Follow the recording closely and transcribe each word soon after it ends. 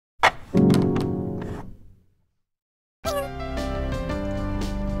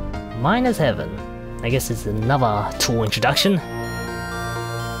Miner's Heaven. I guess it's another tool introduction.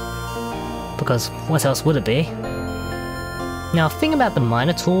 Because what else would it be? Now, the thing about the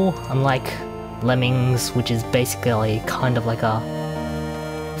miner tool, unlike Lemmings, which is basically kind of like a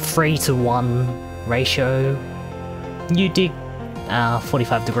 3:1 ratio, you dig a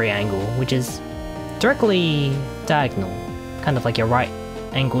 45-degree angle, which is directly diagonal, kind of like your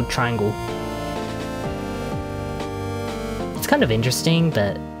right-angled triangle. It's kind of interesting,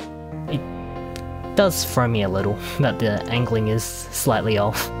 but it does throw me a little that the angling is slightly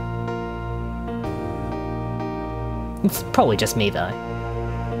off. It's probably just me though.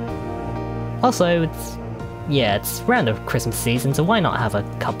 Also, it's around the Christmas season, so why not have a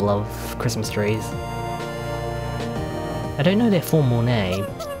couple of Christmas trees? I don't know their formal name,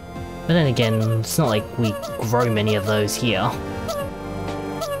 but then again, it's not like we grow many of those here.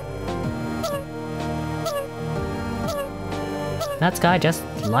 That guy just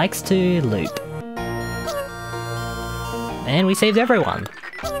likes to loop. And we saved everyone!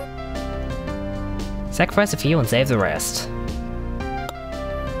 Sacrifice a few and save the rest.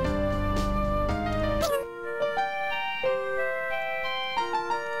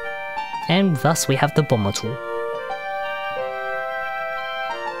 And thus we have the bomber tool.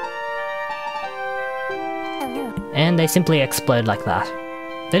 And they simply explode like that.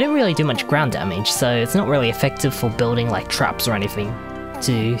 They don't really do much ground damage, so it's not really effective for building like traps or anything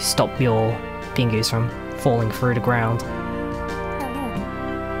to stop your Pingus from falling through the ground.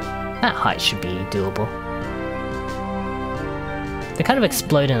 That height should be doable. They kind of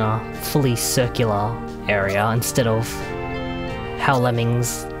explode in a fully circular area instead of how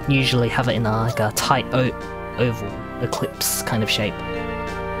Lemmings usually have it in like a tight oval eclipse kind of shape.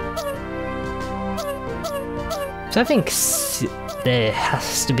 So I think there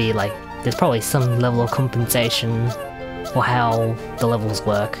has to be there's probably some level of compensation for how the levels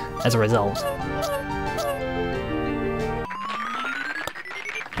work as a result.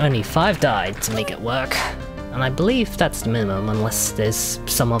 Only 5 died to make it work, and I believe that's the minimum unless there's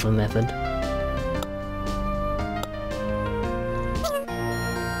some other method.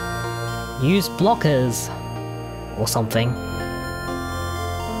 Use blockers, or something.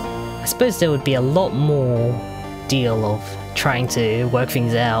 I suppose there would be a lot more deal of trying to work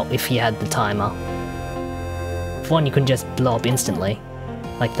things out if you had the timer. For one, you can just blow up instantly,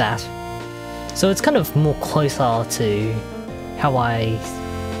 like that. So it's kind of more closer to how I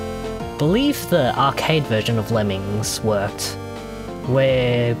believe the arcade version of Lemmings worked,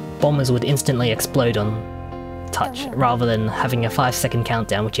 where bombers would instantly explode on touch, rather than having a 5-second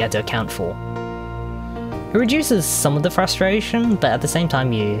countdown which you had to account for. It reduces some of the frustration, but at the same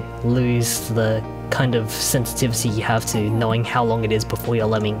time you lose the kind of sensitivity you have to knowing how long it is before your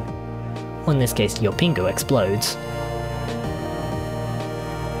Lemming, or in this case your Pingu, explodes.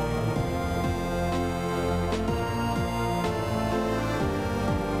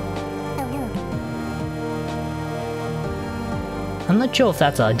 I'm not sure if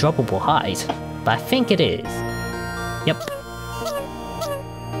that's a droppable height, but I think it is. Yep.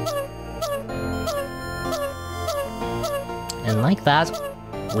 And like that,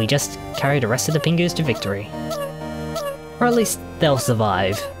 we just carry the rest of the Pingus to victory. Or at least they'll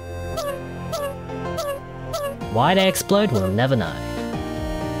survive. Why they explode, we'll never know.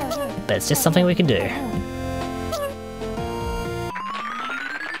 But it's just something we can do.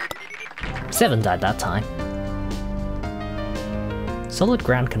 7 died that time. Solid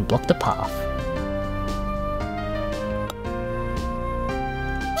ground can block the path.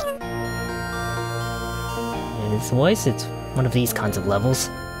 And as always, it's one of these kinds of levels.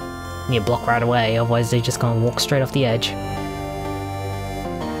 You block right away, otherwise they're just gonna walk straight off the edge.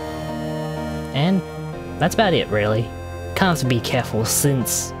 And that's about it, really. Kind of have to be careful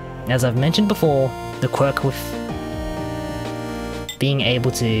since, as I've mentioned before, the quirk with being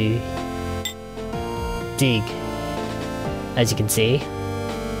able to dig, as you can see,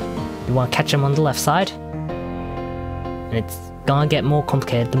 you want to catch them on the left side, and it's gonna get more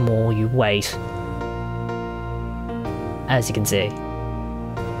complicated the more you wait, as you can see.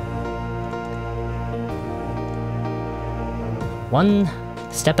 One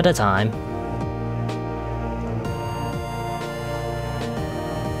step at a time.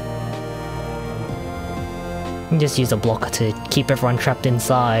 And just use a blocker to keep everyone trapped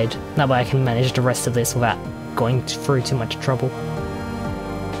inside. That way I can manage the rest of this without going through too much trouble.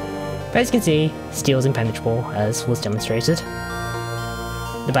 But as you can see, steel is impenetrable, as was demonstrated.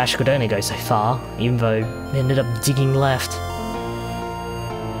 The bash could only go so far, even though they ended up digging left.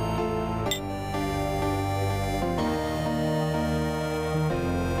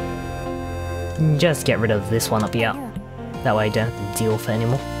 Just get rid of this one up here. That way I don't have to deal with it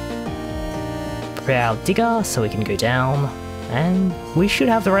anymore. prepare our digger so we can go down, and we should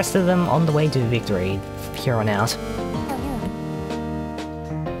have the rest of them on the way to victory here on out.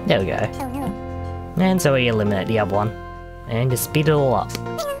 There we go. And so we eliminate the other one, and just speed it all up.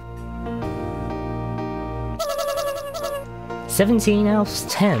 17 out of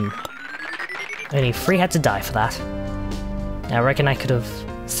 10. Only 3 had to die for that. I reckon I could have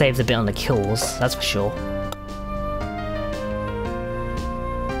saved a bit on the kills, that's for sure.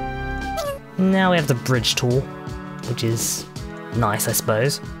 Now we have the bridge tool, which is nice, I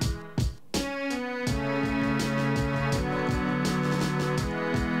suppose.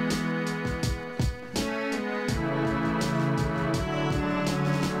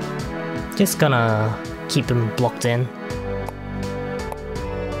 Just gonna keep them blocked in.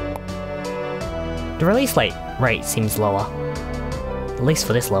 The release rate seems lower. At least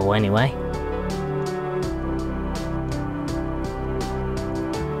for this level anyway.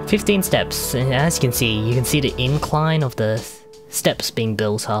 15 steps, and as you can see the incline of the steps being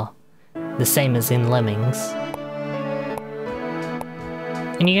built are the same as in Lemmings.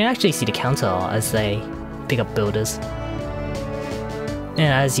 And you can actually see the counter as they pick up builders.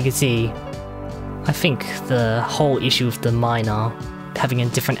 And as you can see, I think the whole issue of the miner having a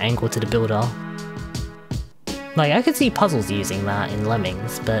different angle to the builder. Like, I could see puzzles using that in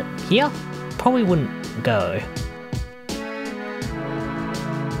Lemmings, but here, probably wouldn't go.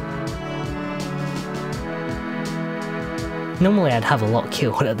 Normally I'd have a lot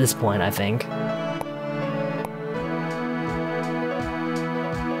killed at this point, I think.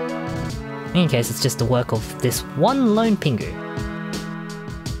 In any case, it's just the work of this one lone Pingu.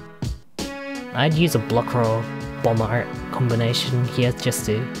 I'd use a blocker or bomber combination here just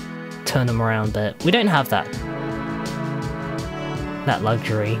to turn them around, but we don't have that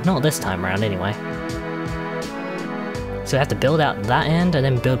luxury. Not this time around anyway. So we have to build out that end and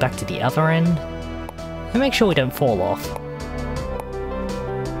then build back to the other end. And make sure we don't fall off.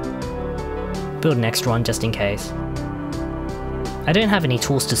 Build an extra one just in case. I don't have any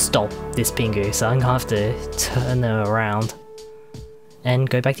tools to stop this Pingu, so I'm gonna have to turn them around. And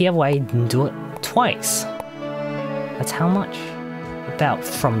go back the other way and do it twice. That's how much? About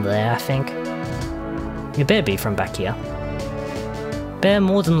from there, I think. It better be from back here. Better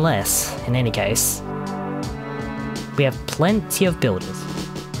more than less, in any case. We have plenty of builders.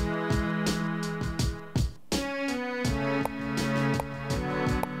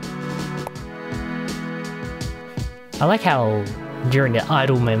 I like how during the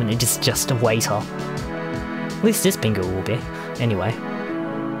idle moment it is just a waiter. At least this Pingu will be, anyway.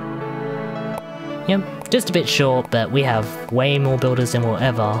 Yep, just a bit short, but we have way more builders than we'll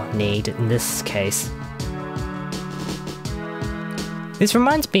ever need in this case. This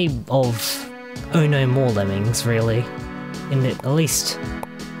reminds me of Oh No More Lemmings, really. At least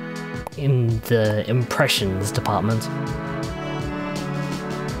in the impressions department.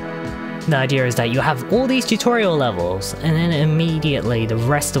 The idea is that you have all these tutorial levels, and then immediately the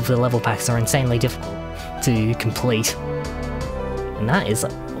rest of the level packs are insanely difficult to complete. And that is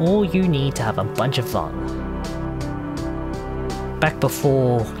all you need to have a bunch of fun. Back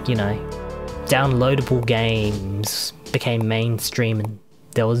before, you know, downloadable games became mainstream and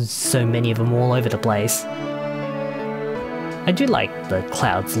there was so many of them all over the place. I do like the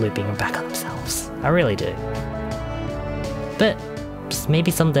clouds looping back on themselves, I really do. But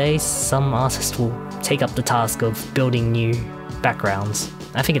maybe someday some artist will take up the task of building new backgrounds.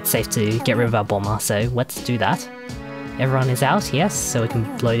 I think it's safe to get rid of our bomber, so let's do that. Everyone is out, yes, so we can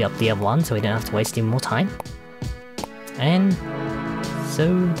blow up the other one so we don't have to waste any more time. And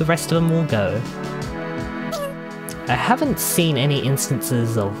so the rest of them will go. I haven't seen any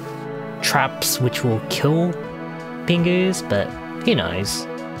instances of traps which will kill Pingus, but who knows?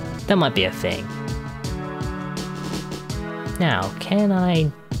 That might be a thing. Now, can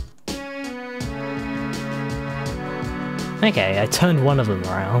I... Okay, I turned one of them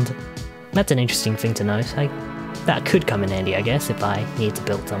around. That's an interesting thing to note. That could come in handy, I guess, if I need to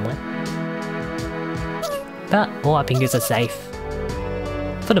build somewhere. But all our Pingus are safe.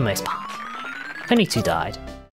 For the most part. Only 2 died.